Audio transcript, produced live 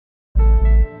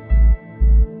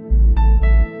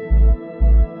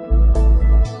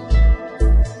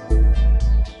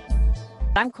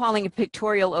I'm calling a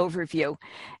pictorial overview.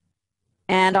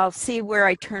 And I'll see where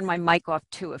I turn my mic off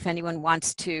to if anyone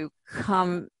wants to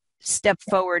come step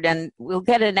forward, and we'll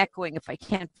get an echoing if I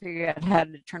can't figure out how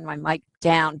to turn my mic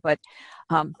down. But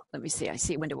let me see, I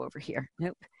see a window over here.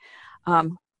 Nope.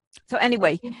 So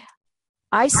anyway,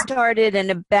 I started in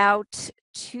about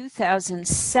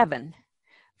 2007,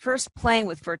 first playing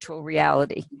with virtual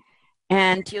reality.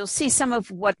 And you'll see some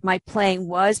of what my playing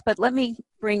was, but let me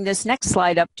bring this next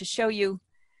slide up to show you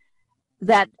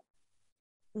that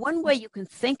one way you can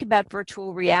think about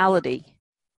virtual reality,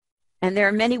 and there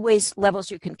are many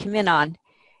levels you can come in on,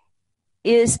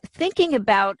 is thinking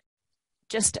about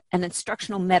just an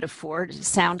instructional metaphor to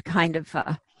sound kind of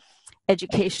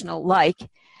educational like,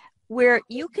 where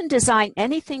you can design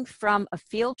anything from a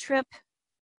field trip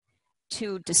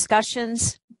to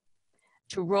discussions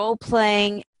to role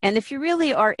playing. And if you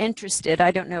really are interested,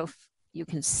 I don't know if you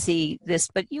can see this,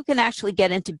 but you can actually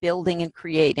get into building and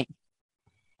creating.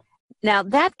 Now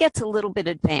that gets a little bit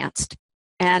advanced,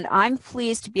 and I'm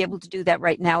pleased to be able to do that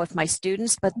right now with my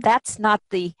students, but that's not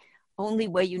the only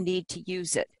way you need to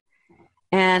use it.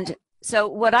 And so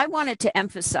what I wanted to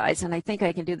emphasize, and I think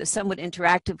I can do this somewhat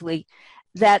interactively,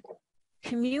 that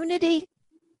community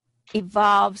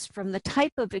evolves from the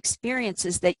type of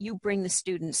experiences that you bring the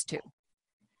students to.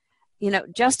 You know,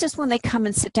 just as when they come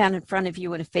and sit down in front of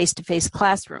you in a face-to-face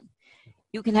classroom,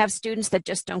 you can have students that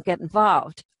just don't get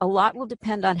involved. A lot will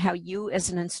depend on how you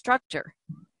as an instructor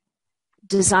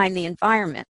design the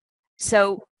environment.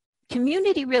 So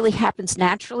community really happens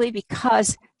naturally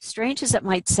because, strange as it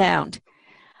might sound,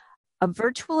 a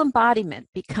virtual embodiment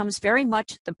becomes very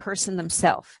much the person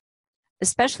themselves,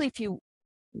 especially if you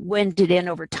wind it in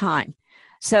over time.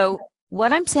 So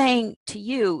what I'm saying to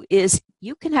you is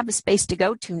you can have a space to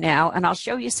go to now, and I'll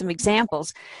show you some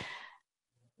examples.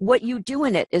 What you do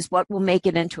in it is what will make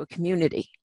it into a community.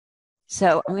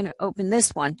 So I'm going to open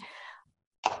this one.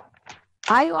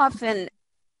 I often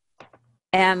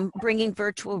am bringing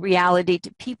virtual reality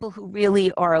to people who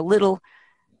really are a little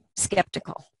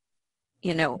skeptical.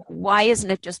 You know, why isn't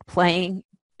it just playing?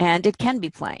 And it can be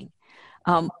playing.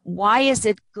 Why is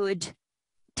it good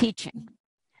teaching?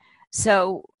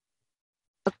 So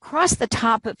across the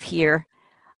top of here,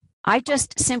 I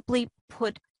just simply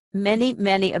put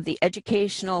many of the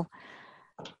educational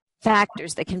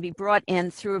factors that can be brought in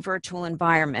through a virtual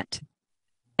environment.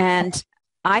 And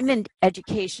I'm in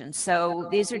education, so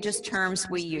these are just terms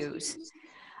we use.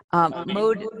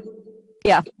 Mode,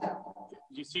 yeah. Do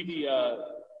you see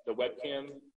the webcam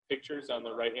pictures on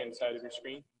the right-hand side of your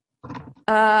screen?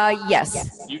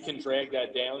 Yes. You can drag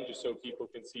that down just so people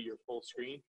can see your full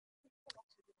screen.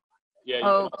 Yeah, you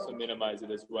can also minimize it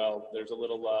as well. There's a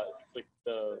little, click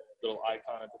the little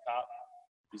icon at the top.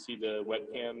 You see the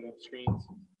webcam screens?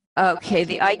 Okay,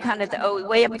 the icon at the,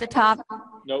 way up at the top?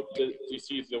 Nope, do you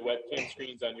see the webcam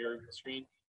screens on your screen?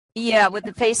 Yeah, with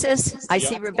the faces. I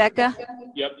see Rebecca.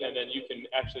 Yep, and then you can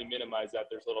actually minimize that.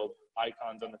 There's little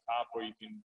icons on the top where you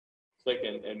can click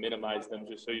and minimize them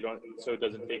just so it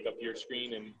doesn't take up your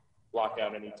screen and block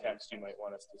out any text you might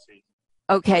want us to see.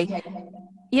 Okay.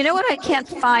 You know what I can't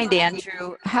find,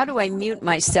 Andrew? How do I mute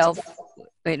myself?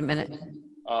 Wait a minute.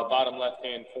 Bottom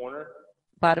left-hand corner.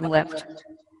 Bottom left.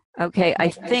 Okay, I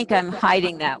think I'm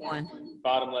hiding that one.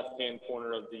 Bottom left-hand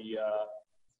corner of the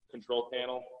control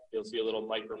panel, you'll see a little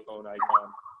microphone icon.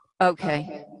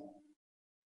 Okay.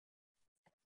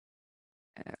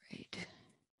 All right.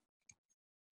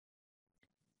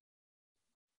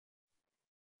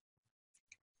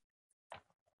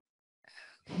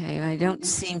 Okay, I don't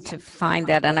seem to find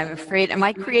that, and I'm afraid, am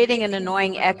I creating an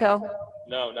annoying echo?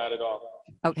 No, not at all.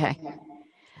 Okay.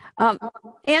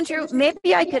 Andrew,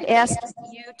 maybe I could ask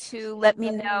you to let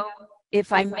me know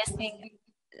if I'm missing,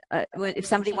 if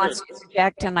somebody wants to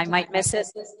project and I might miss it.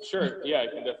 Sure, yeah, I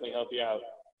can definitely help you out.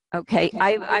 Okay,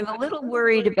 I'm a little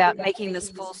worried about making this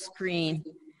full screen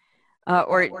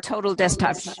or total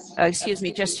desktop, excuse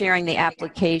me, just sharing the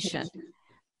application.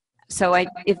 So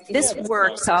if this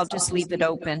works, I'll just leave it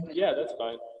open. Yeah, that's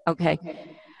fine. Okay.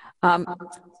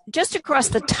 Just across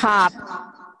the top,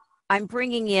 I'm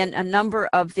bringing in a number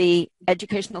of the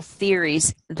educational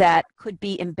theories that could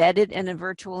be embedded in a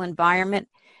virtual environment,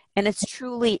 and it's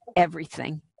truly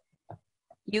everything.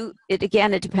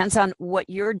 Again, it depends on what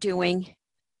you're doing,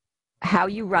 how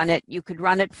you run it. You could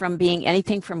run it from being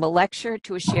anything from a lecture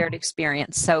to a shared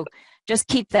experience. So just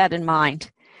keep that in mind.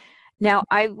 Now,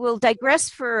 I will digress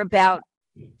for about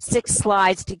 6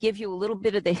 slides to give you a little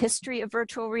bit of the history of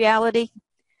virtual reality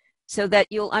so that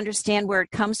you'll understand where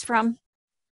it comes from.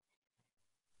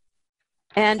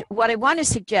 And what I want to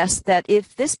suggest that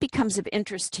if this becomes of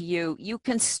interest to you, you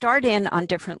can start in on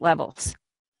different levels.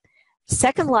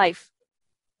 Second Life,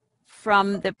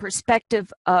 from the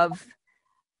perspective of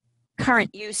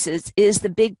current uses, is the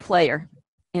big player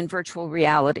in virtual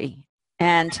reality.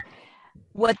 And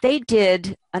what they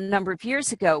did a number of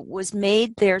years ago was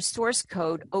made their source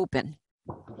code open.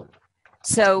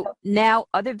 So now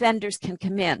other vendors can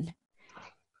come in.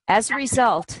 As a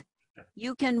result,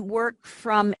 you can work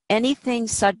from anything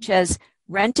such as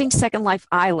renting Second Life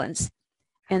islands,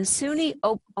 and SUNY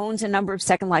owns a number of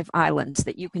Second Life islands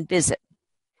that you can visit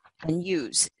and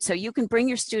use. So you can bring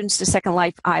your students to Second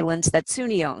Life islands that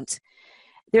SUNY owns.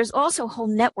 There's also a whole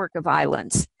network of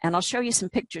islands, and I'll show you some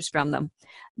pictures from them,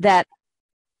 that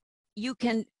you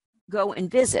can go and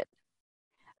visit.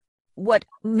 What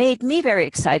made me very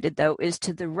excited, though, is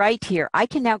to the right here, I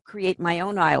can now create my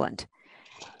own island.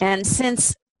 And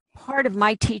since part of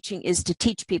my teaching is to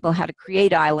teach people how to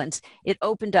create islands, it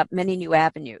opened up many new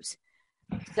avenues.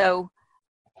 So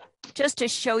just to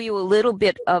show you a little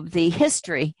bit of the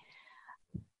history,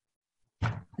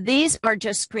 these are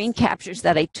just screen captures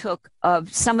that I took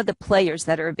of some of the players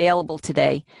that are available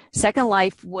today. Second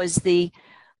Life was the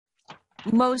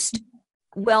most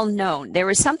well-known. There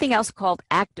was something else called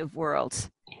Active Worlds.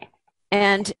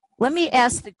 And let me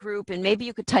ask the group, and maybe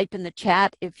you could type in the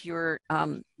chat if you're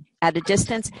at a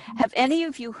distance. Have any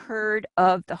of you heard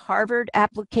of the Harvard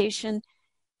application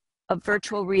of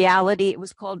virtual reality? It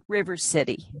was called River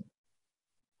City.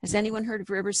 Has anyone heard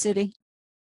of River City?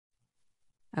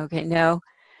 Okay, no.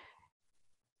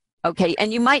 Okay,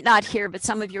 and you might not hear, but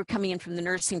some of you are coming in from the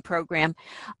nursing program.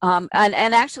 And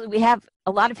actually, we have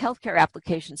a lot of healthcare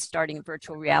applications starting in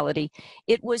virtual reality.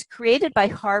 It was created by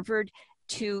Harvard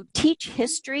to teach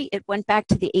history. It went back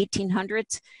to the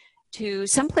 1800s to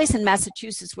someplace in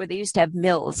Massachusetts where they used to have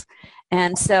mills.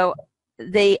 And so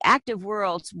the Active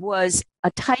Worlds was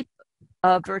a type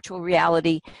of virtual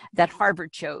reality that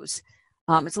Harvard chose.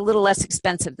 It's a little less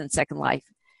expensive than Second Life.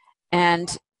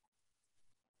 And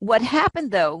what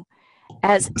happened, though,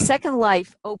 as Second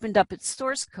Life opened up its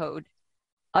source code,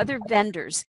 other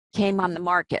vendors came on the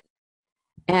market.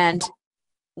 And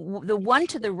the one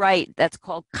to the right that's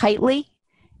called Kitely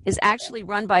is actually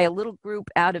run by a little group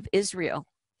out of Israel.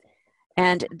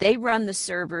 And they run the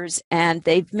servers, and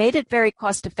they've made it very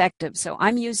cost effective. So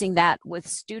I'm using that with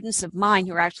students of mine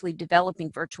who are actually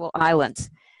developing virtual islands.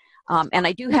 And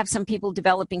I do have some people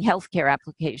developing healthcare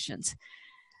applications.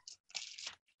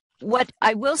 What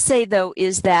I will say, though,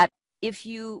 is that if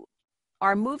you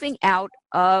are moving out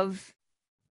of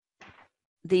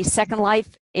the Second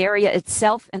Life area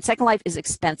itself, and Second Life is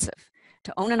expensive.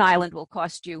 To own an island will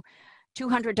cost you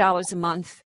 $200 a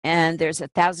month, and there's a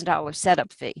 $1,000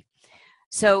 setup fee.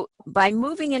 So by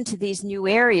moving into these new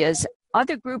areas,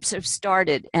 other groups have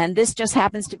started, and this just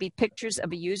happens to be pictures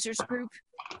of a users group,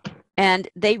 and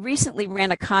they recently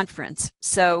ran a conference.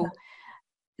 So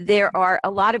there are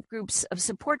a lot of groups of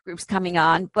support groups coming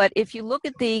on, but if you look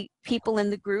at the people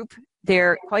in the group,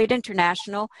 they're quite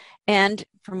international, and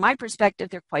from my perspective,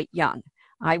 they're quite young.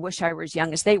 I wish I were as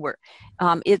young as they were.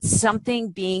 It's something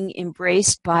being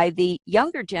embraced by the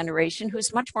younger generation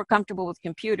who's much more comfortable with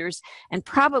computers and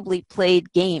probably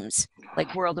played games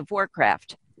like World of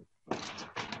Warcraft.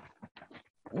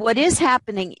 What is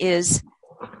happening is,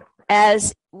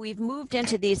 as we've moved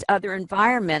into these other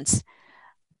environments,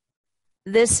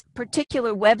 this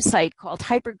particular website called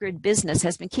Hypergrid Business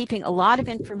has been keeping a lot of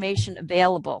information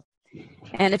available.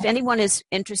 And if anyone is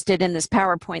interested in this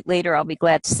PowerPoint later, I'll be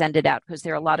glad to send it out because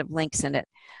there are a lot of links in it.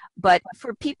 But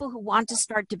for people who want to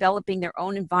start developing their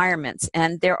own environments,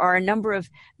 and there are a number of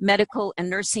medical and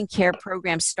nursing care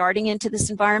programs starting into this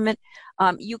environment,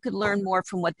 you could learn more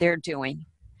from what they're doing.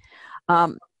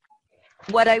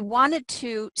 What I wanted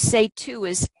to say, too,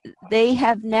 is they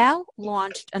have now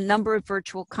launched a number of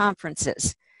virtual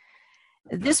conferences.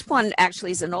 This one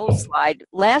actually is an old slide.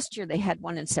 Last year, they had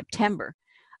one in September.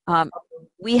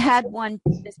 We had one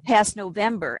this past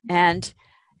November, and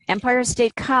Empire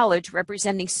State College,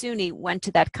 representing SUNY, went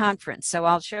to that conference. So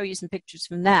I'll show you some pictures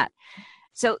from that.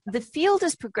 So the field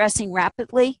is progressing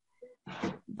rapidly,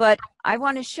 but I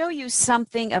want to show you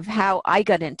something of how I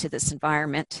got into this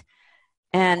environment.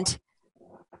 And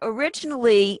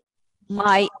originally,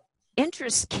 my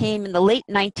interest came in the late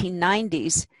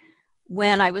 1990s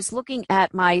when I was looking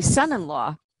at my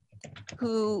son-in-law,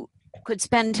 who could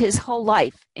spend his whole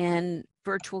life in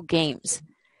virtual games.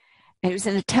 And he was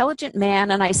an intelligent man,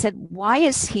 and I said, why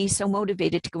is he so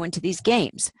motivated to go into these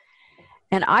games?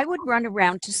 And I would run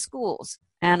around to schools,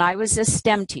 and I was a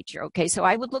STEM teacher, okay? So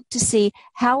I would look to see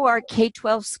how are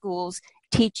K-12 schools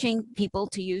teaching people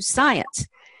to use science.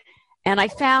 And I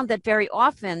found that very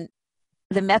often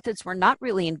the methods were not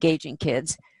really engaging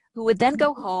kids, who would then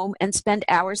go home and spend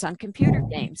hours on computer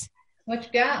games. What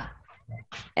you got?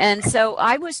 And so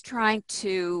I was trying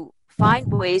to find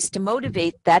ways to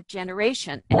motivate that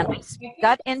generation. And I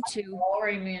got into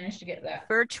Already managed to get that.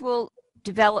 virtual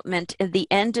development at the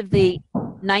end of the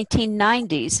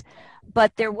 1990s,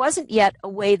 but there wasn't yet a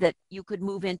way that you could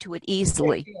move into it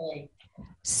easily.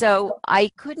 So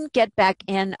I couldn't get back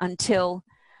in until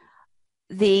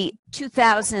the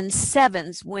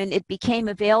 2007s when it became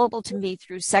available to me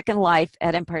through Second Life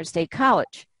at Empire State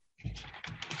College.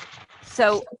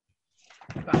 So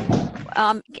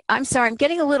I'm sorry, I'm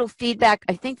getting a little feedback,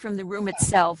 I think, from the room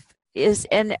itself.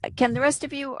 And can the rest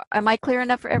of you, am I clear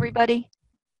enough for everybody?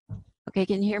 Okay,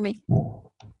 can you hear me?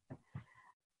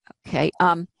 Okay,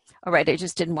 all right, I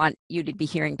just didn't want you to be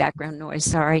hearing background noise,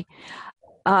 sorry.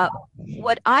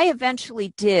 What I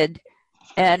eventually did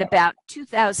at about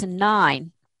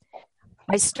 2009,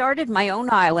 I started my own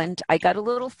island. I got a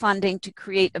little funding to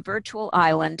create a virtual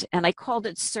island, and I called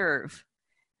it SERVE,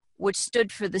 which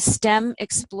stood for the STEM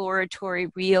Exploratory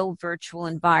Real Virtual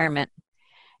Environment.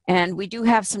 And we do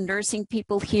have some nursing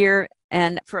people here.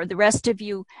 And for the rest of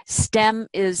you, STEM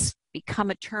is become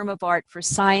a term of art for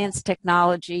science,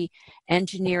 technology,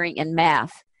 engineering, and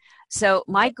math. So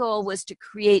my goal was to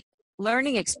create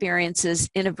learning experiences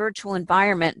in a virtual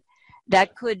environment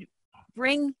that could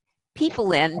bring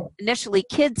people in, initially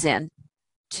kids in,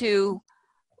 to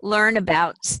learn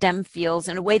about STEM fields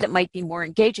in a way that might be more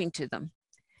engaging to them.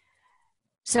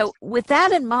 So with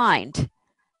that in mind,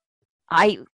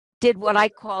 I did what I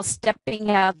call stepping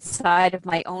outside of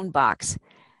my own box.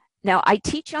 Now, I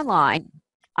teach online.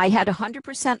 I had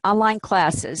 100% online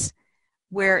classes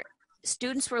where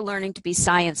students were learning to be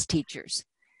science teachers.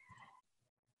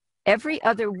 Every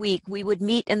other week, we would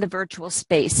meet in the virtual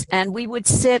space, and we would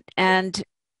sit and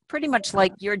pretty much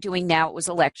like you're doing now, it was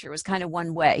a lecture. It was kind of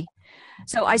one way.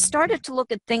 So I started to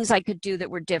look at things I could do that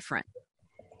were different.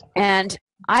 And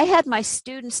I had my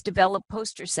students develop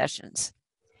poster sessions.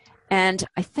 And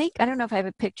I don't know if I have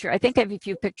a picture. I think I have a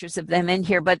few pictures of them in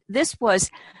here, but this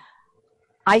was,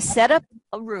 I set up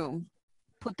a room,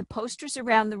 put the posters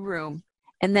around the room,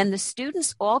 and then the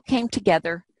students all came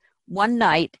together one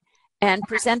night and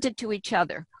presented to each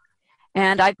other.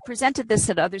 And I presented this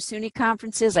at other SUNY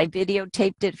conferences. I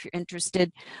videotaped it if you're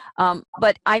interested.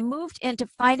 But I moved into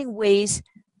finding ways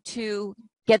to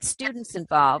get students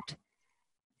involved.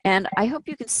 And I hope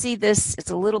you can see this. It's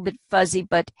a little bit fuzzy,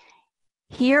 but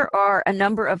here are a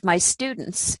number of my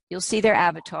students. You'll see their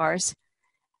avatars,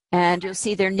 and you'll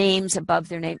see their names above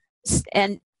their names.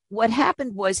 And what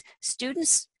happened was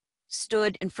students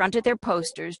stood in front of their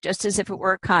posters, just as if it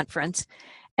were a conference,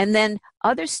 and then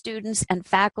other students and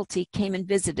faculty came and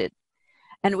visited.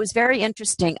 And it was very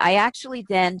interesting. I actually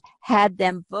then had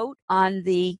them vote on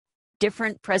the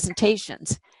different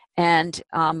presentations, and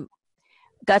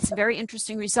got some very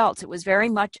interesting results. It was very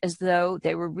much as though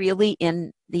they were really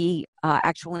in the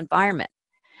actual environment.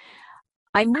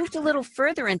 I moved a little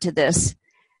further into this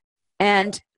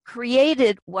and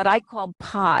created what I call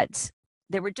pods.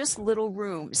 They were just little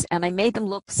rooms, and I made them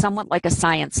look somewhat like a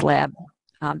science lab.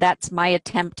 That's my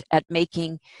attempt at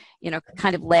making,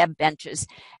 kind of lab benches.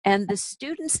 And the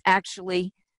students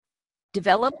actually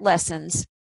developed lessons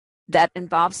that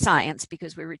involved science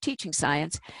because we were teaching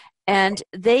science, and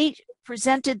they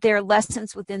presented their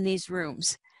lessons within these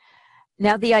rooms.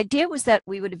 Now, the idea was that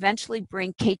we would eventually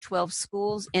bring K-12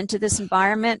 schools into this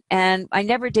environment, and I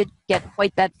never did get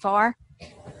quite that far,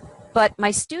 but my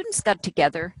students got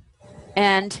together,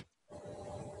 and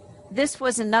this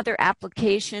was another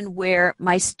application where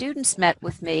my students met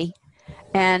with me,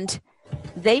 and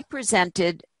they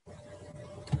presented,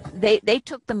 they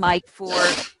took the mic for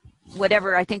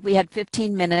whatever, I think we had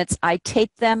 15 minutes. I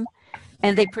taped them,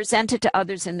 and they presented to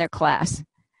others in their class.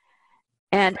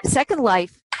 And Second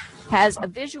Life has a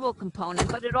visual component,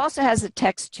 but it also has a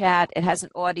text chat. It has an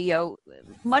audio.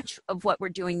 Much of what we're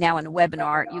doing now in a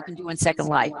webinar, you can do in Second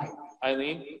Life.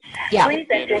 Eileen? Yeah. Please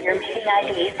enter your meeting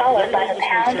ID followed by the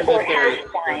pound or hash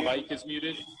sign. Their mic is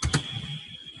muted.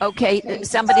 Okay,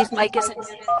 somebody's mic isn't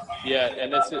muted. Yeah,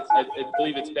 and that's it. I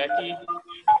believe it's Becky.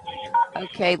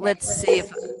 Okay, let's see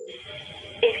if.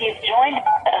 If you've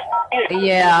joined,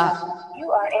 Yeah. you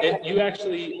are in And you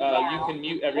actually, you can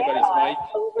mute everybody's mic.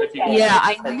 If you Yeah,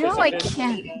 I know I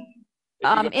can. If you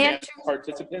go to Andrew.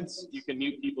 participants, you can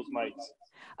mute people's mics.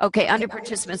 Okay, under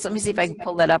participants, let me see if I can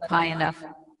pull that up high enough.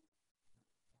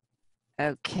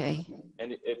 Okay.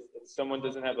 And if someone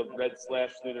doesn't have a red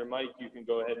slash through their mic, you can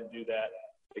go ahead and do that.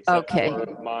 Except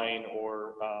for mine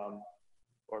or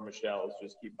Michelle's.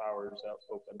 Just keep ours out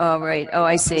open. Oh, right. Oh,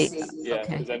 I see. Yeah,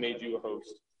 Okay. because I made you a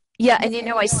host. Yeah, and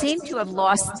I seem to have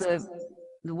lost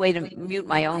the way to mute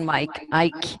my own mic. I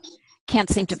can't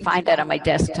seem to find that on my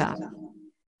desktop.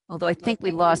 Although I think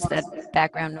we lost that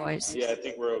background noise. Yeah, I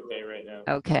think we're okay right now.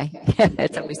 Okay,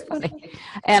 it's always funny.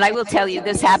 And I will tell you,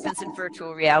 this happens in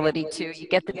virtual reality too. You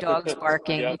get the dogs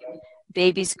barking, Yep.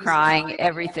 babies crying,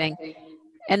 everything.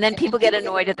 And then people get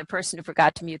annoyed at the person who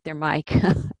forgot to mute their mic.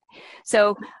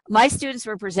 So my students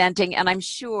were presenting, and I'm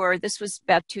sure this was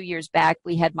about 2 years back,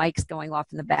 we had mics going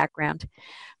off in the background.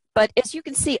 But as you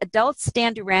can see, adults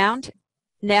stand around.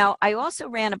 Now, I also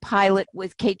ran a pilot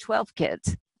with K-12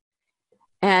 kids.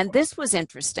 And this was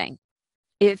interesting.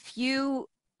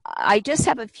 I just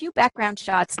have a few background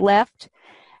shots left.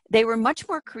 They were much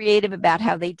more creative about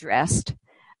how they dressed.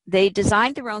 They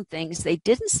designed their own things. They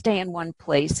didn't stay in one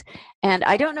place. And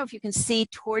I don't know if you can see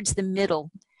towards the middle,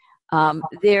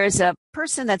 there's a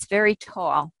person that's very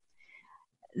tall.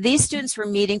 These students were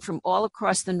meeting from all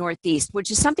across the Northeast,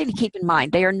 which is something to keep in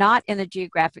mind. They are not in a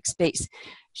geographic space.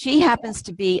 She happens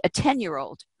to be a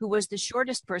 10-year-old who was the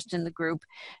shortest person in the group.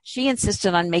 She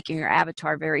insisted on making her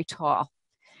avatar very tall.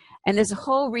 And there's a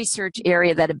whole research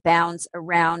area that abounds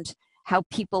around how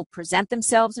people present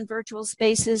themselves in virtual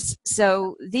spaces.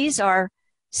 So these are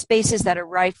spaces that are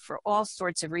ripe for all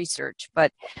sorts of research.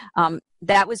 But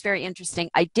that was very interesting.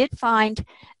 I did find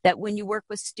that when you work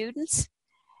with students,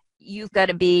 you've got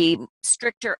to be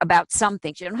stricter about some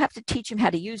things. You don't have to teach them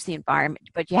how to use the environment,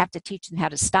 but you have to teach them how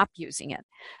to stop using it.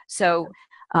 So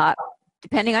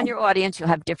depending on your audience, you'll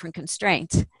have different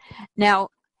constraints. Now,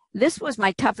 this was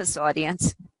my toughest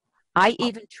audience. I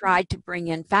even tried to bring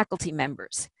in faculty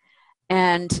members.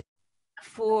 And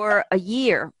for a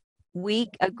year,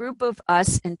 a group of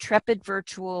us intrepid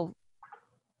virtual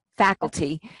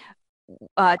faculty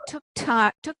took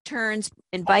turns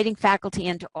inviting faculty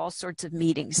into all sorts of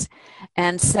meetings.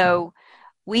 And so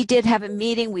we did have a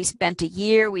meeting. We spent a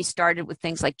year. We started with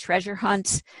things like treasure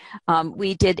hunts.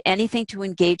 We did anything to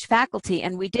engage faculty,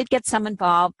 and we did get some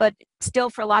involved, but still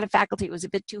for a lot of faculty, it was a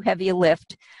bit too heavy a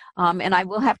lift. And I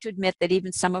will have to admit that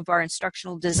even some of our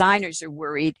instructional designers are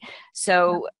worried.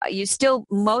 So you still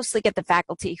mostly get the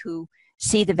faculty who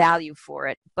see the value for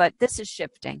it, but this is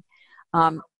shifting.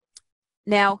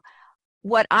 Now,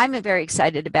 what I'm very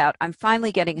excited about, I'm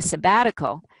finally getting a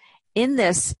sabbatical in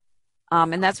this,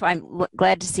 and that's why I'm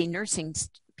glad to see nursing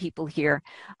people here.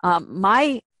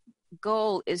 My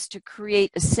goal is to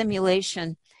create a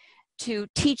simulation to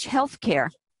teach healthcare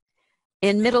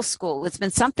in middle school. It's been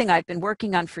something I've been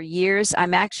working on for years.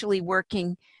 I'm actually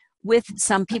working with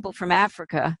some people from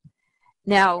Africa.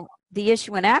 Now, the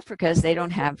issue in Africa is they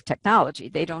don't have technology.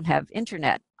 They don't have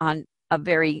internet on a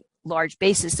very large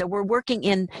basis. So we're working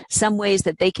in some ways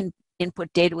that they can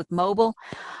input data with mobile.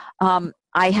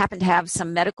 I happen to have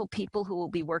some medical people who will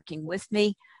be working with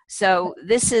me. So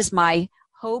this is my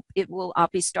hope. I'll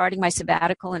be starting my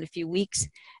sabbatical in a few weeks.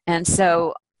 And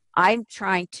so I'm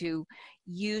trying to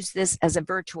use this as a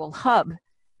virtual hub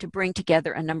to bring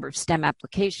together a number of STEM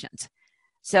applications.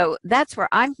 So that's where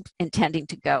I'm intending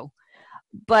to go.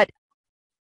 But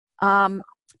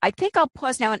I think I'll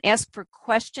pause now and ask for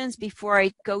questions before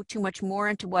I go too much more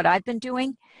into what I've been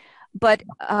doing. But,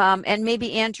 and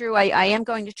maybe Andrew, I am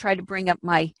going to try to bring up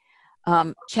my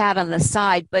chat on the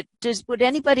side, but would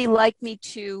anybody like me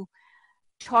to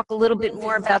talk a little bit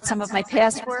more about some of my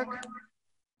past work?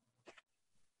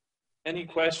 Any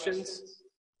questions?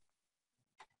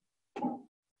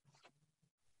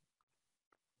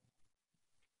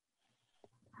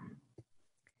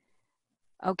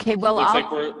 Okay, well,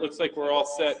 looks like we're all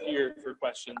set here for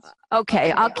questions.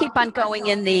 Okay, I'll keep on going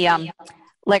in the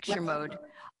lecture mode.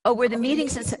 Oh, were the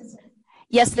meetings?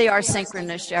 Yes, they are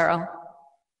synchronous, Cheryl,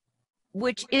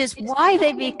 which is why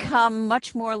they become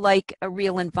much more like a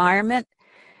real environment,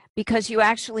 because you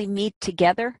actually meet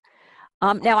together.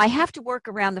 Now, I have to work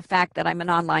around the fact that I'm an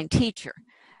online teacher.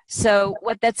 So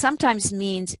what that sometimes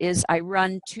means is I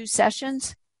run 2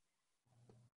 sessions,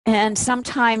 and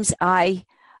sometimes I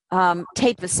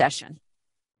tape a session.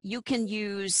 You can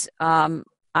use, I'm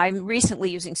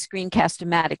recently using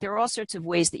Screencast-O-Matic. There are all sorts of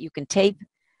ways that you can tape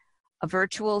a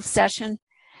virtual session.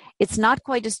 It's not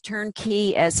quite as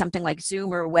turnkey as something like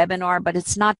Zoom or a webinar, but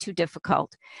it's not too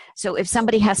difficult. So if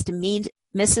somebody has to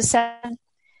miss a session,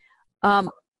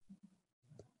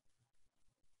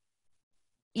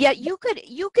 yeah, you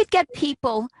could get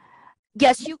people.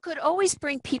 Yes, you could always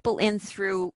bring people in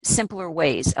through simpler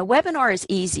ways. A webinar is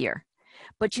easier,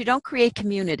 but you don't create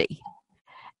community.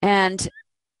 And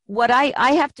what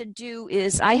I have to do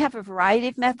is I have a variety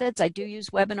of methods. I do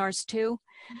use webinars too,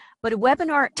 but a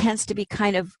webinar tends to be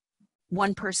kind of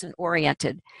one-person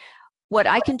oriented. What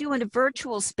I can do in a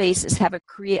virtual space is have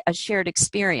create a shared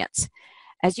experience.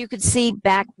 As you can see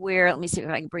back where, let me see if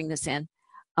I can bring this in,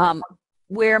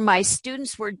 where my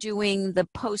students were doing the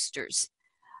posters.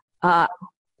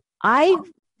 I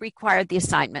required the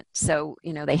assignment, so,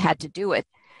 they had to do it.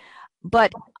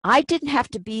 But I didn't have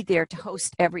to be there to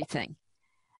host everything.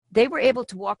 They were able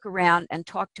to walk around and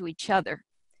talk to each other.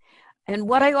 And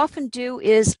what I often do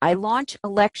is I launch a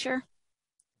lecture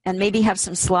and maybe have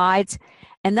some slides,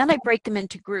 and then I break them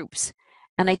into groups.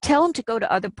 And I tell them to go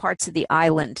to other parts of the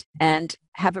island and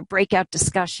have a breakout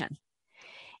discussion.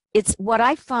 It's what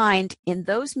I find in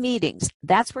those meetings,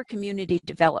 that's where community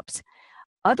develops.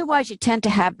 Otherwise, you tend to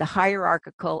have the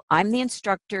hierarchical, I'm the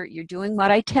instructor, you're doing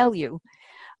what I tell you.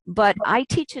 But I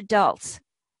teach adults,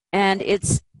 and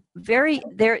it's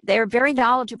they're very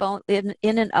knowledgeable in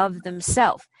and of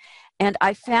themselves. And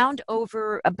I found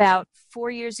over about 4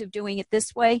 years of doing it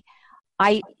this way,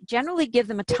 I generally give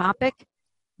them a topic.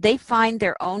 They find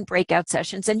their own breakout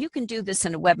sessions, and you can do this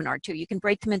in a webinar too. You can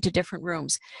break them into different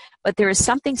rooms, but there is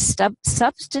something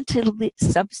substantively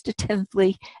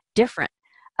different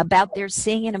about their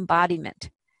seeing and embodiment.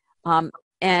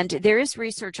 And there is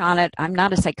research on it. I'm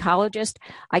not a psychologist.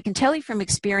 I can tell you from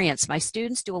experience, my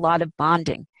students do a lot of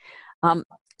bonding.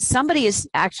 Somebody is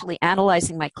actually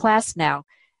analyzing my class now.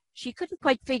 She couldn't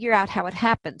quite figure out how it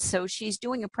happened, so she's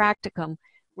doing a practicum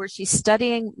where she's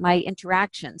studying my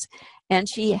interactions, and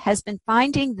she has been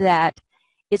finding that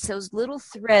it's those little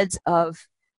threads of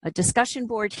a discussion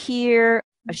board here,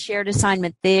 a shared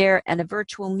assignment there, and a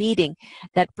virtual meeting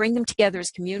that bring them together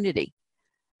as community.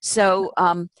 So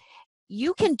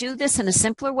you can do this in a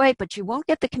simpler way, but you won't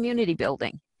get the community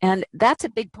building, and that's a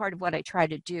big part of what I try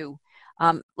to do.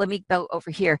 Let me go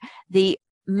over here. The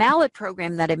Mallet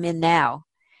program that I'm in now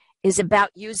is about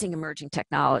using emerging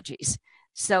technologies.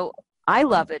 So I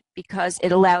love it because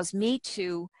it allows me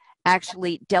to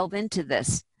actually delve into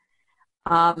this.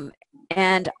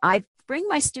 And I bring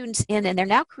my students in, and they're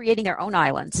now creating their own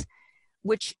islands,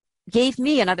 which gave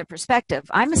me another perspective.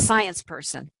 I'm a science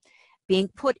person being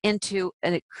put into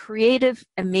a creative,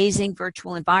 amazing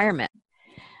virtual environment.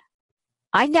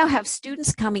 I now have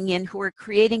students coming in who are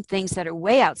creating things that are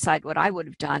way outside what I would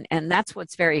have done, and that's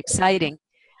what's very exciting.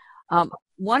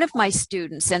 One of my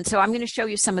students, and so I'm going to show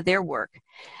you some of their work,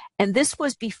 and this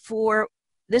was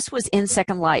in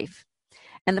Second Life.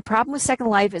 And the problem with Second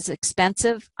Life is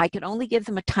expensive. I could only give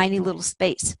them a tiny little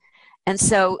space. And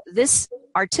so this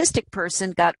artistic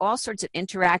person got all sorts of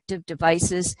interactive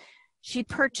devices. She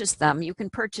purchased them. You can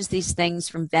purchase these things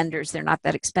from vendors. They're not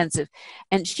that expensive.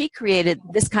 And she created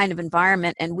this kind of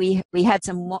environment, and we had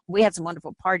some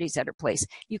wonderful parties at her place.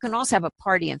 You can also have a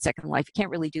party in Second Life. You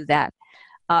can't really do that.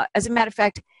 As a matter of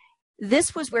fact,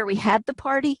 this was where we had the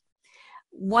party.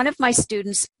 One of my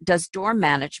students does dorm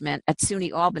management at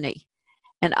SUNY Albany.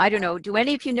 And I don't know, do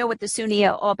any of you know what the SUNY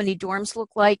Albany dorms look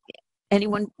like?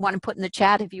 Anyone want to put in the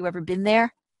chat? Have you ever been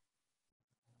there?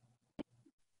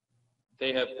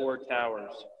 They have 4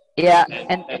 towers. Yeah.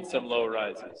 And some low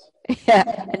rises.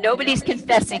 Yeah, and nobody's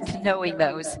confessing to knowing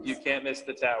those. You can't miss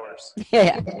the towers.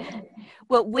 Yeah.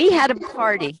 Well, we had a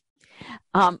party.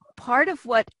 Part of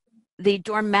what the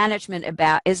dorm management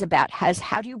is about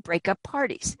how do you break up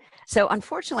parties? So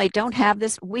unfortunately, I don't have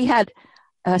this. We had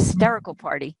a hysterical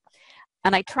party,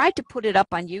 and I tried to put it up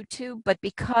on YouTube, but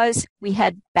because we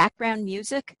had background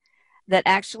music that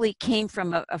actually came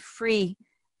from a free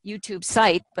YouTube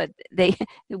site, but they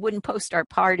wouldn't post our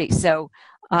party. So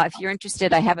if you're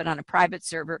interested, I have it on a private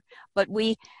server. But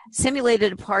we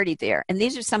simulated a party there. And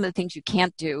these are some of the things you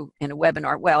can't do in a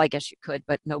webinar. Well, I guess you could,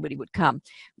 but nobody would come.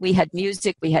 We had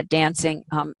music, we had dancing.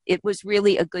 It was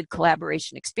really a good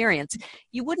collaboration experience.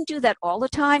 You wouldn't do that all the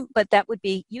time, but that would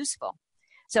be useful.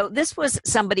 So this was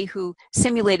somebody who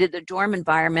simulated the dorm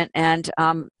environment, and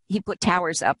he put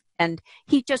towers up, and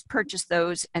he just purchased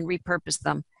those and repurposed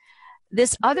them.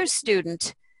 This other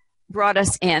student brought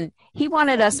us in. He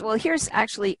wanted us, well, here's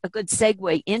actually a good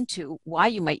segue into why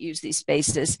you might use these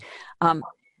spaces.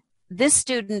 This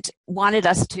student wanted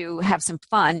us to have some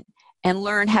fun and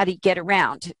learn how to get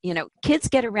around. You know, kids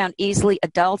get around easily.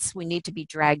 Adults, we need to be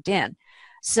dragged in.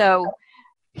 So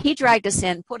he dragged us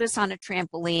in, put us on a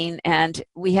trampoline, and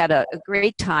we had a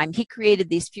great time. He created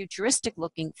these futuristic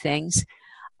looking things.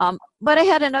 But I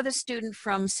had another student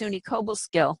from SUNY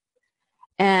Cobleskill,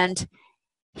 and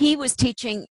he was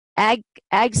teaching ag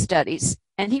studies,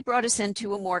 and he brought us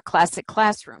into a more classic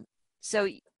classroom. So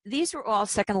these were all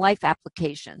Second Life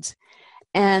applications.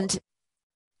 And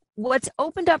what's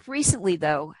opened up recently,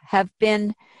 though, have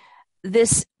been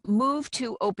this move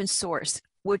to open source,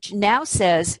 which now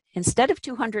says instead of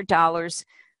 $200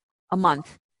 a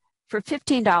month, for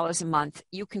 $15 a month,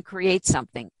 you can create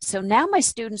something. So now my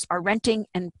students are renting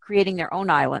and creating their own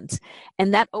islands,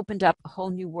 and that opened up a whole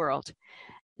new world.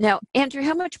 Now, Andrew,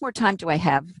 how much more time do I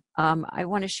have? I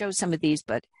want to show some of these,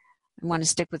 but I want to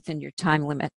stick within your time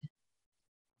limit.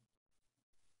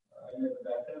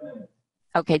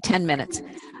 Okay, 10 minutes.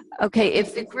 Okay,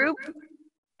 if the group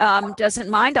doesn't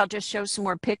mind, I'll just show some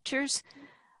more pictures.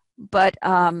 But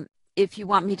if you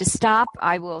want me to stop,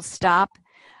 I will stop.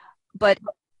 But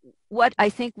what I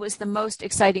think was the most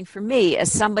exciting for me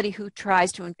as somebody who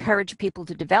tries to encourage people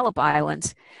to develop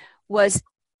islands was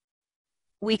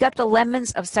we got the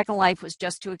lemons of Second Life was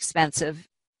just too expensive.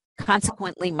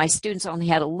 Consequently, my students only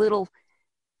had a little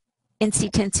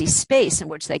insy-tinsy space in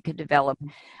which they could develop.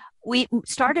 We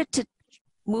started to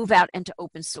move out into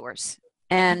open source.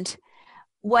 And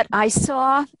what I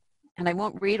saw, and I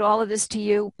won't read all of this to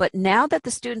you, but now that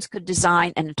the students could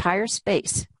design an entire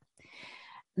space,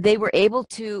 they were able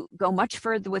to go much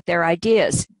further with their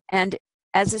ideas. And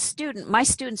as a student, my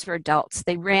students were adults.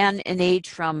 They ran in age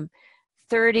from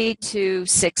 30 to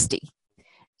 60.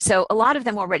 So a lot of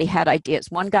them already had ideas.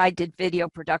 One guy did video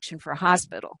production for a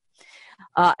hospital.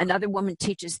 Another woman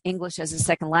teaches English as a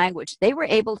second language. They were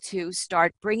able to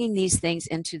start bringing these things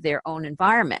into their own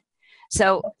environment.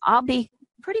 So I'll be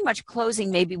pretty much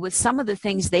closing maybe with some of the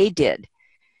things they did.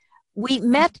 We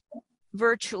met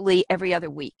virtually every other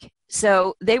week.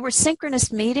 So they were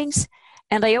synchronous meetings,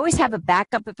 and I always have a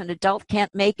backup if an adult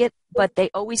can't make it, but they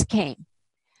always came.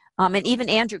 And even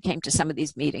Andrew came to some of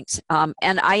these meetings.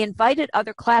 And I invited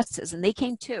other classes, and they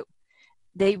came too.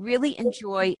 They really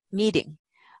enjoy meeting.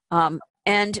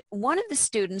 And one of the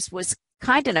students was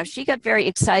kind enough, she got very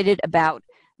excited about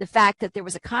the fact that there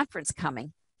was a conference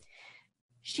coming.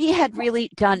 She had really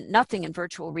done nothing in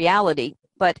virtual reality,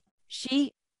 but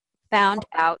she found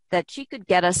out that she could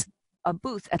get us a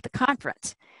booth at the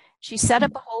conference. She set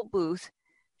up a whole booth.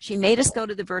 She made us go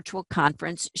to the virtual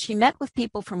conference. She met with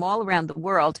people from all around the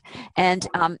world. And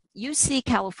UC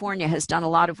California has done a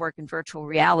lot of work in virtual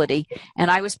reality.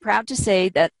 And I was proud to say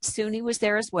that SUNY was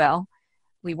there as well.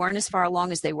 We weren't as far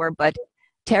along as they were, but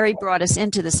Terry brought us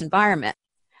into this environment.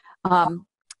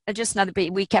 Just another,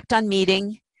 we kept on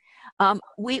meeting. I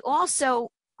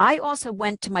also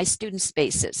went to my student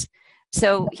spaces.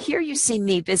 So here you see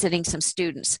me visiting some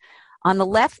students. On the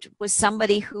left was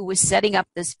somebody who was setting up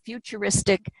this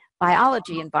futuristic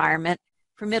biology environment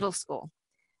for middle school.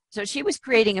 So she was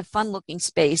creating a fun-looking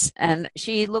space, and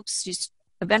she's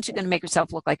eventually going to make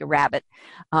herself look like a rabbit,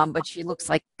 but she looks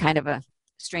like kind of a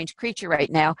strange creature right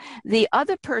now. The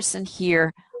other person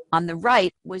here on the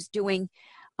right was doing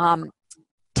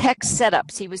tech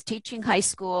setups. He was teaching high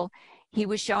school. He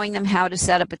was showing them how to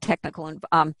set up a technical,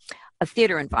 a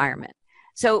theater environment.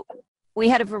 So we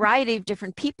had a variety of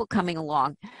different people coming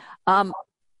along.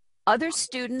 Other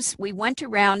students, we went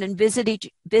around and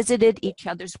visited each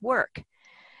other's work.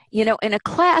 You know, in a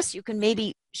class, you can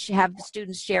maybe have the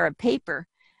students share a paper.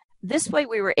 This way,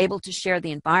 we were able to share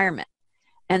the environment.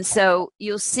 And so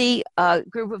you'll see a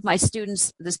group of my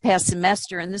students this past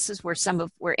semester, and this is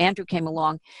where Andrew came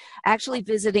along, actually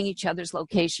visiting each other's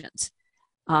locations.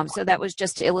 So that was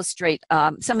just to illustrate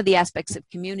some of the aspects of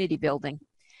community building.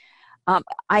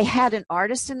 I had an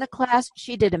artist in the class.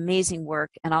 She did amazing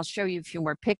work, and I'll show you a few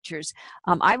more pictures.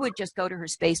 I would just go to her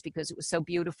space because it was so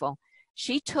beautiful.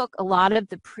 She took a lot of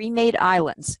the pre-made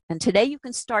islands, and today you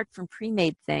can start from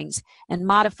pre-made things and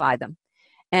modify them.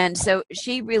 And so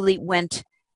she really went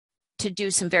to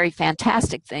do some very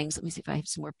fantastic things. Let me see if I have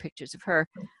some more pictures of her.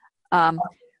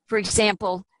 For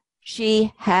example,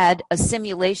 she had a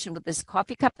simulation with this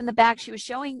coffee cup in the back. She was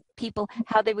showing people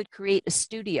how they would create a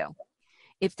studio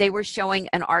if they were showing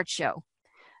an art show.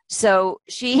 So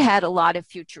she had a lot of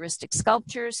futuristic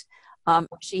sculptures.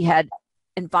 She had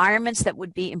environments that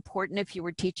would be important if you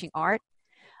were teaching art.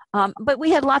 But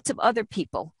we had lots of other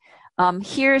people.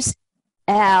 Here's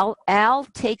Al. Al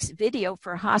takes video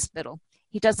for a hospital.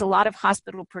 He does a lot of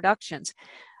hospital productions.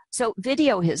 So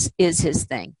video is his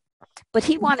thing. But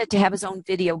he wanted to have his own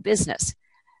video business.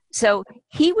 So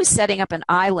he was setting up an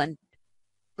island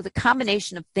with a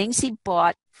combination of things he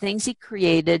bought, things he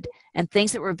created, and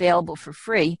things that were available for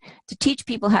free to teach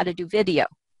people how to do video.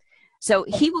 So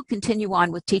he will continue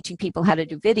on with teaching people how to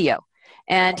do video.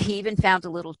 And he even found a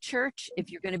little church.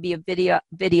 If you're going to be a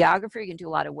videographer, you can do a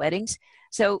lot of weddings.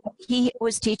 So he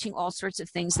was teaching all sorts of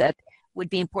things that would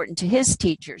be important to his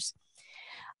teachers.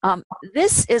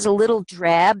 This is a little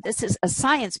drab. This is a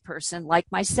science person like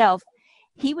myself.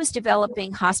 He was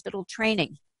developing hospital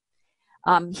training.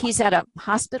 He's at a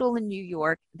hospital in New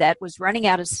York that was running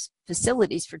out of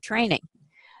facilities for training.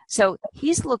 So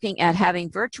he's looking at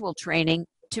having virtual training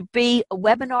to be a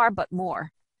webinar, but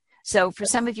more. So for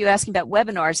some of you asking about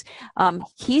webinars,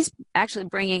 he's actually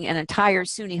bringing an entire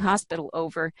SUNY hospital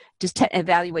over to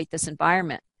evaluate this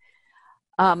environment.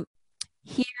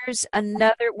 Here's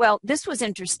another, well, this was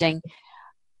interesting.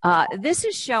 This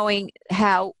is showing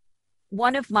how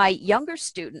one of my youngest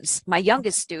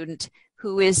student,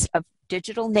 who is a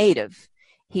digital native,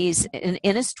 he's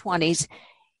in his 20s,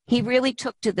 he really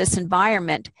took to this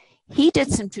environment. He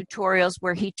did some tutorials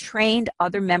where he trained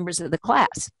other members of the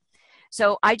class.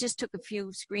 So I just took a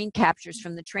few screen captures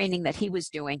from the training that he was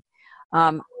doing,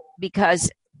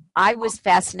 because I was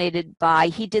fascinated by,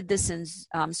 he did this in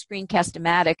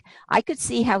Screencast-O-Matic. I could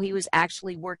see how he was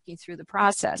actually working through the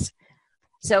process.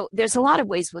 So there's a lot of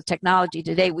ways with technology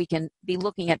today we can be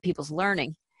looking at people's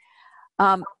learning.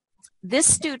 This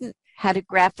student had a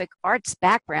graphic arts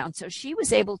background, so she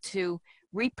was able to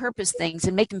repurpose things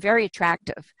and make them very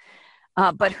attractive.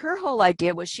 But her whole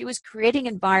idea was she was creating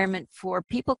an environment for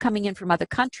people coming in from other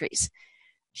countries.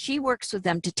 She works with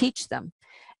them to teach them.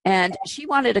 And she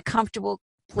wanted a comfortable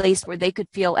place where they could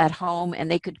feel at home and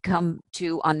they could come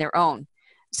to on their own.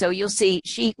 So you'll see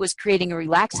she was creating a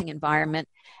relaxing environment.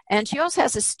 And she also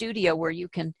has a studio where you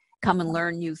can come and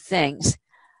learn new things.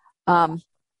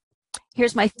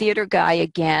 Here's my theater guy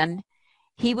again.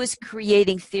 He was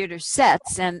creating theater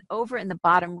sets, and over in the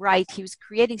bottom right, he was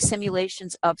creating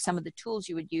simulations of some of the tools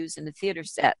you would use in the theater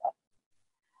set.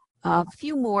 A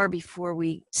few more before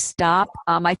we stop.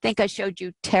 I think I showed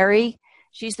you Terry.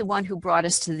 She's the one who brought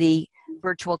us to the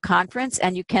virtual conference,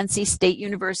 and you can see State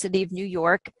University of New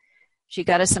York. She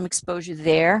got us some exposure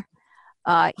there.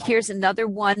 Here's another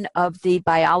one of the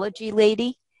biology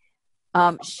lady.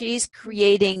 She's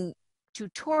creating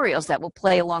tutorials that will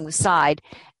play along the side.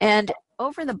 And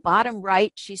over in the bottom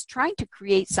right, she's trying to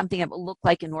create something that will look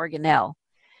like an organelle.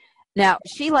 Now,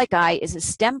 she, like I, is a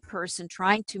STEM person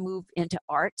trying to move into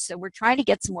art. So we're trying to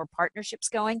get some more partnerships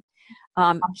going.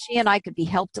 She and I could be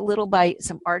helped a little by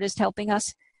some artists helping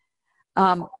us.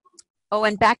 Oh,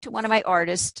 and back to one of my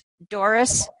artists,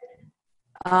 Doris.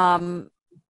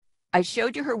 I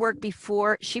showed you her work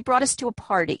before. She brought us to a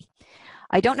party.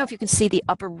 I don't know if you can see the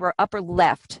upper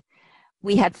left.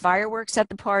 We had fireworks at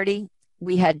the party.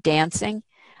 We had dancing.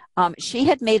 She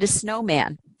had made a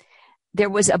snowman. There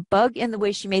was a bug in the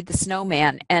way she made the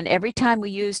snowman, and every time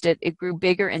we used it, it grew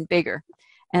bigger and bigger.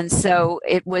 And so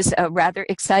it was a rather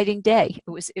exciting day.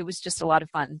 It was just a lot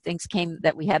of fun. Things came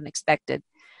that we hadn't expected.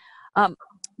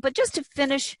 But just to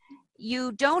finish,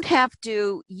 you don't have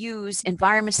to use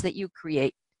environments that you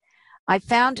create. I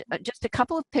found just a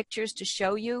couple of pictures to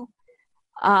show you.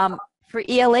 For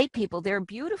ELA people, there are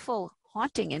beautiful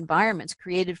haunting environments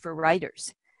created for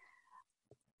writers.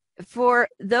 For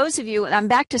those of you, and I'm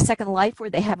back to Second Life where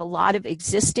they have a lot of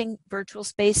existing virtual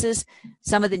spaces.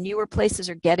 Some of the newer places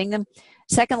are getting them.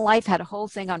 Second Life had a whole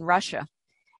thing on Russia.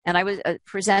 And I was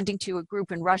presenting to a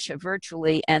group in Russia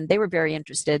virtually, and they were very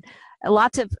interested.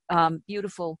 Lots of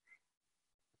beautiful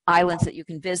islands that you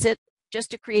can visit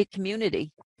just to create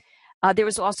community. There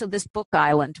was also this book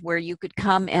island where you could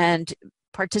come and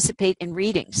participate in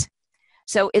readings.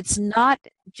 So it's not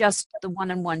just the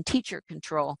one-on-one teacher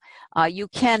control. You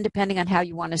can, depending on how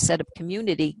you want to set up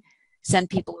community, send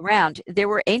people around. There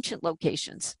were ancient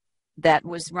locations that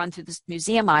was run through this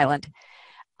museum island.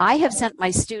 I have sent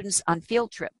my students on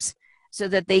field trips so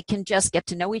that they can just get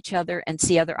to know each other and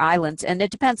see other islands. And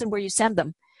it depends on where you send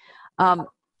them.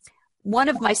 One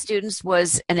of my students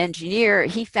was an engineer.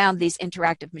 He found these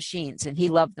interactive machines and he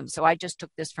loved them. So I just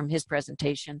took this from his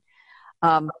presentation.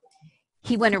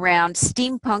 He went around.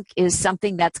 Steampunk is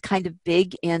something that's kind of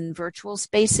big in virtual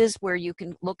spaces where you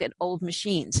can look at old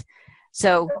machines.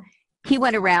 So he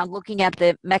went around looking at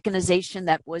the mechanization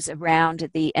that was around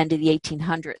at the end of the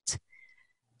 1800s.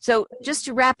 So just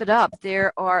to wrap it up,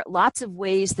 there are lots of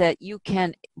ways that you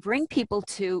can bring people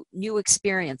to new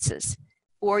experiences,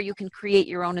 or you can create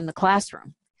your own in the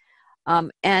classroom.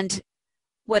 And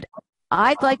what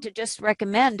I'd like to just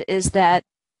recommend is that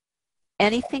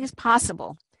anything is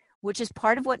possible, which is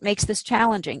part of what makes this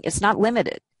challenging. It's not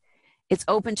limited. It's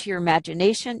open to your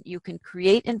imagination. You can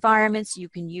create environments. You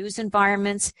can use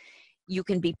environments. You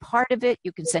can be part of it.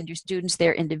 You can send your students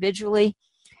there individually.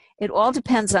 It all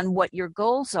depends on what your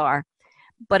goals are.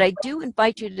 But I do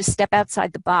invite you to step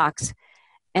outside the box,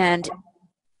 and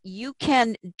you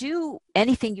can do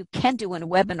anything you can do in a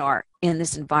webinar in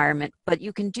this environment, but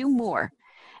you can do more.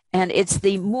 And it's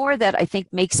the more that I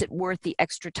think makes it worth the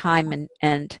extra time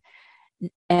and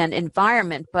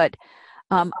environment. But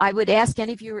I would ask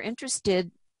any of you who are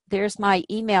interested, there's my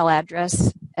email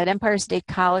address at Empire State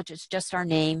College. It's just our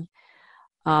name.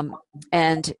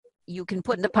 And you can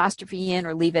put an apostrophe in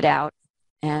or leave it out.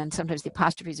 And sometimes the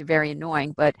apostrophes are very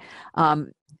annoying, but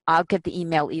I'll get the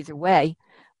email either way.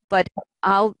 But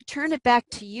I'll turn it back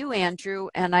to you, Andrew,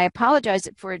 and I apologize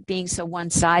for it being so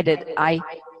one-sided. I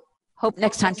hope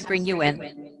next time to bring you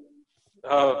in.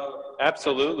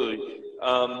 Absolutely.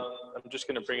 I'm just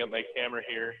going to bring up my camera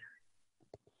here.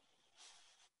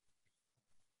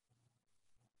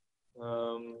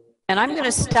 And I'm going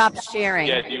to stop sharing.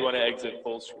 Yeah, do you want to exit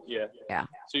full screen? Yeah. Yeah.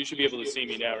 So you should be able to see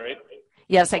me now, right?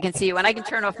 Yes, I can see you. And I can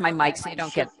turn off my mic so you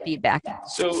don't get feedback.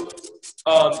 So,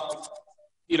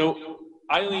 you know,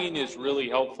 Eileen is really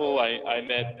helpful. I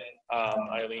met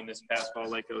Eileen this past fall,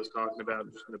 like I was talking about.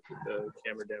 I'm just going to put the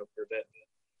camera down for a bit.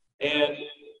 And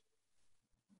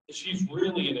she's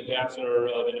really an ambassador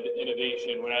of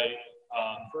innovation. When I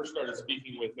first started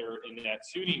speaking with her in that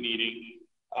SUNY meeting,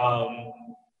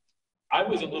 I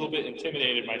was a little bit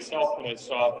intimidated myself when I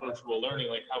saw virtual learning.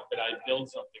 Like, how could I build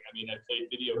something? I mean, I played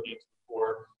video games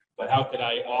before, but how could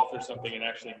I author something and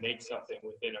actually make something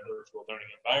within a virtual learning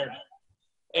environment?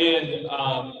 And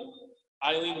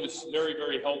Eileen was very,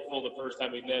 very helpful the first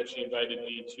time we met. She invited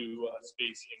me to a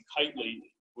space in Kitely,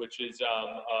 which is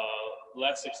a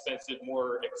less expensive,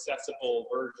 more accessible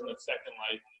version of Second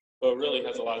Life, but really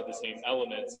has a lot of the same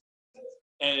elements.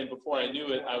 And before I knew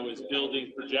it, I was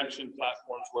building projection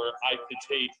platforms where I could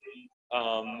take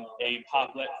a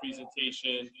Poplet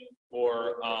presentation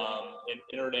or an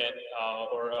internet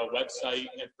or a website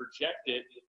and project it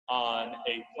on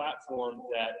a platform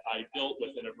that I built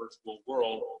within a virtual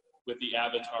world with the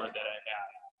avatar that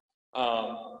I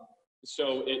had.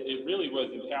 So it really was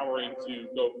empowering to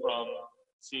go from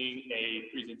seeing a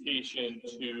presentation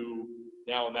to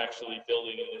now I'm actually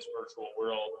building in this virtual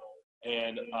world.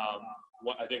 And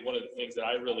I think one of the things that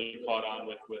I really caught on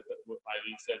with what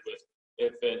Eileen said was,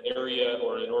 if an area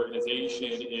or an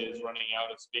organization is running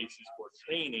out of spaces for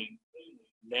training,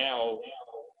 now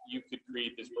you could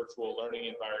create this virtual learning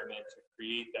environment to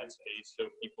create that space so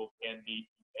people can meet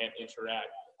and interact.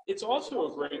 It's also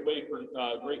a great way for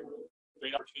great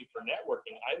opportunity for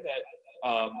networking. I met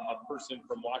a person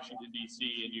from Washington, D.C.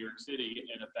 in New York City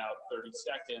in about 30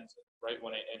 seconds right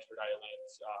when I entered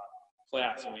Eileen's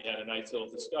class, and we had a nice little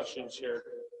discussion, shared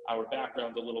our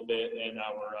background a little bit and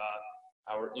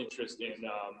our interest in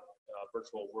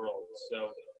virtual worlds.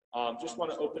 So just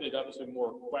want to open it up to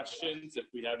more questions if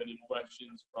we have any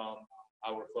questions from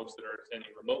our folks that are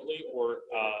attending remotely or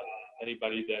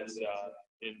anybody that's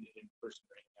in person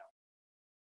right now.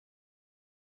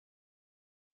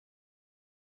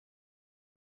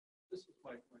 This is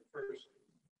my first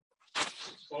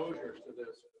exposure to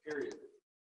this period.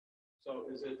 So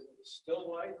is it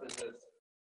still life?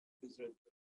 Is it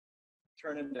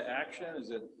turn into action? Is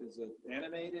it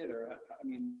animated? Or, I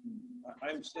mean,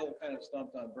 I'm still kind of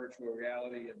stumped on virtual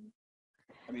reality. And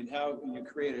I mean, how can you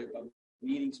create a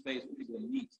meeting space for people to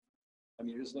meet? I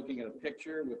mean, you're just looking at a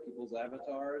picture with people's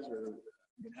avatars, or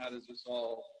I mean, how does this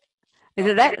all?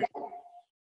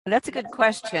 That's a good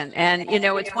question. And, you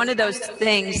know, it's one of those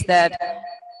things that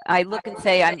I look and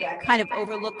say, I'm kind of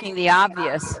overlooking the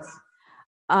obvious.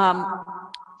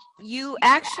 You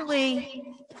actually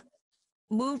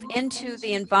move into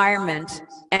the environment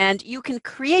and you can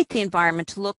create the environment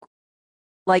to look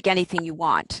like anything you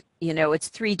want. You know, it's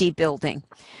 3D building,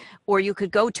 or you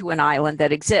could go to an island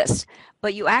that exists,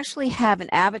 but you actually have an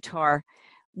avatar.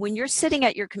 When you're sitting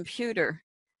at your computer,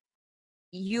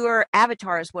 your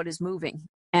avatar is what is moving.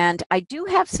 And I do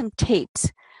have some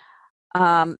tapes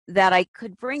that I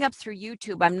could bring up through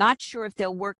YouTube. I'm not sure if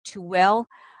they'll work too well.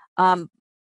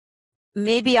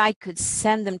 Maybe I could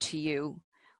send them to you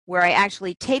where I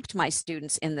actually taped my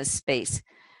students in this space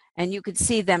and you could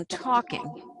see them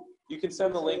talking. You can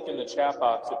send the link in the chat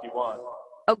box if you want.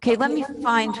 Okay, let me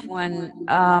find one.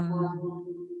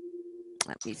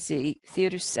 Let me see,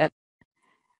 theater set.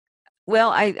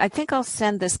 Well, I think I'll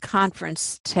send this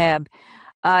conference tab.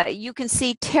 You can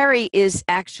see Terry is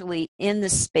actually in the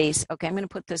space. Okay, I'm going to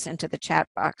put this into the chat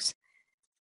box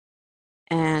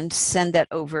and send that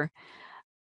over.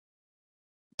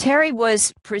 Terry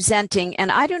was presenting,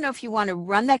 and I don't know if you want to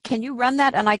run that. Can you run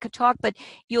that? And I could talk, but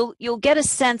you'll get a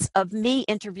sense of me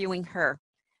interviewing her.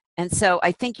 And so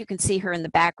I think you can see her in the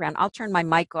background. I'll turn my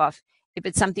mic off if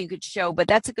it's something you could show, but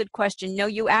that's a good question. No,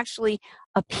 you actually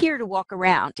appear to walk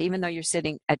around, even though you're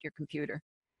sitting at your computer.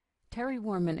 Terry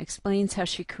Warman explains how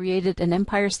she created an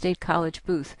Empire State College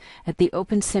booth at the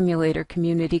Open Simulator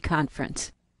Community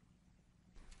Conference.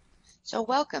 So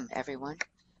welcome, everyone.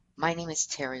 My name is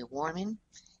Terry Warman,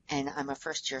 and I'm a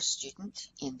first-year student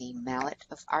in the Mallet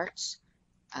of Arts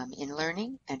in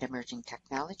Learning and Emerging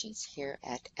Technologies here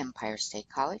at Empire State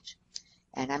College.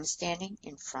 And I'm standing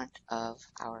in front of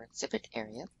our exhibit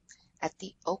area at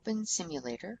the Open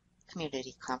Simulator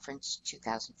Community Conference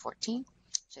 2014,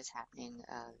 which is happening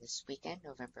this weekend,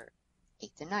 November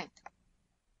 8th and 9th.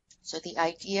 So the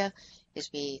idea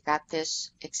is we got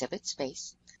this exhibit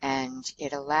space, and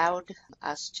it allowed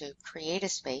us to create a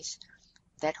space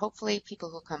that hopefully people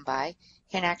who come by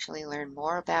can actually learn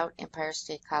more about Empire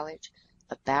State College,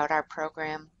 about our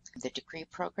program, the degree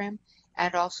program,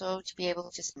 and also to be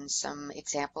able to send some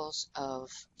examples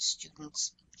of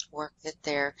students' work that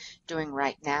they're doing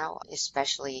right now,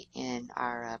 especially in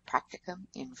our practicum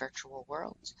in virtual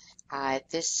worlds.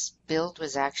 This build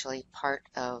was actually part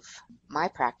of my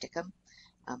practicum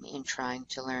in trying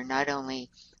to learn not only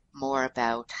more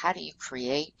about how do you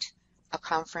create a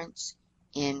conference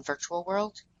in virtual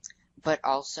world, but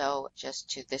also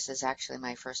this is actually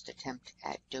my first attempt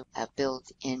at doing a build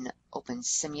in open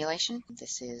simulation.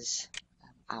 This is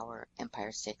our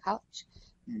Empire State College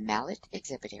Mallet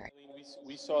exhibit area.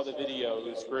 We saw the video.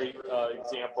 It was a great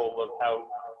example of how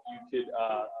you could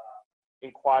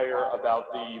inquire about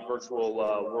the virtual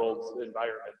world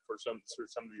environment for some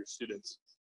of your students.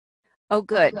 Oh,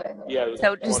 good. Yeah.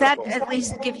 So does that at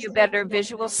least give you a better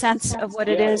visual sense of what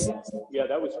it is? Yeah,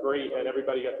 that was great, and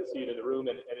everybody got to see it in the room,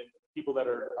 and people that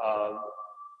are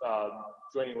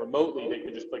joining remotely, they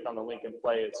could just click on the link and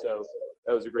play it, so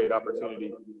that was a great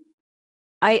opportunity.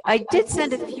 I did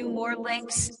send a few more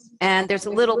links, and there's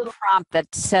a little prompt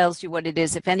that tells you what it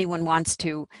is if anyone wants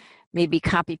to maybe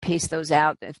copy paste those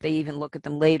out if they even look at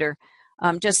them later.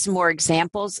 Just some more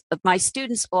examples. My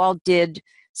students all did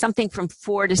something from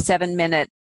 4 to 7 minute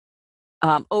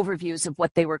overviews of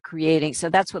what they were creating. So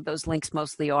that's what those links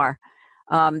mostly are.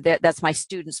 That's my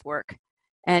students' work.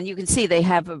 And you can see they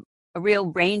have a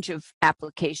real range of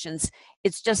applications.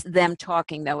 It's just them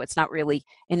talking, though. It's not really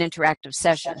an interactive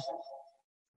session.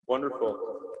 Wonderful.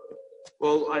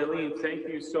 Well, Eileen, thank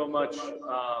you so much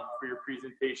for your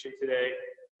presentation today.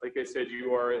 Like I said,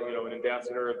 you are, an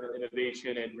ambassador of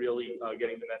innovation and really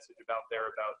getting the message about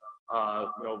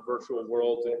virtual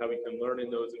worlds and how we can learn in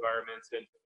those environments. And,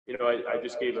 I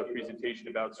just gave a presentation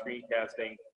about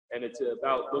screencasting, and it's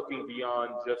about looking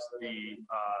beyond just the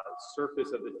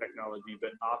surface of the technology,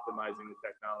 but optimizing the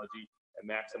technology and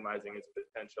maximizing its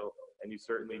potential. And you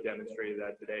certainly demonstrated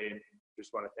that today. And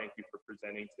just want to thank you for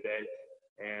presenting today.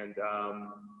 And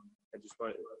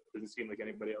doesn't seem like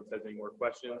anybody else has any more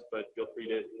questions, but feel free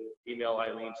to email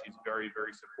Eileen. She's very,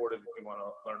 very supportive if you want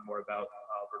to learn more about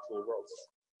virtual worlds.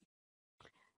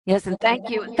 Yes, and thank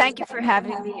you. And thank you for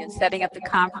having me and setting up the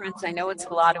conference. I know it's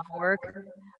a lot of work.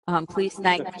 Please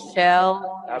thank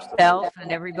Michelle, yourself,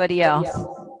 and everybody else.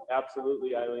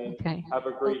 Absolutely, Eileen. Okay. Have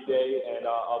a great day, and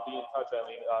I'll be in touch,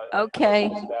 Eileen. Okay.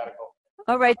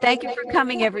 All right. Thank you for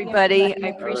coming, everybody. I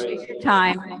appreciate your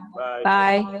time. Bye.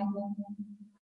 Bye.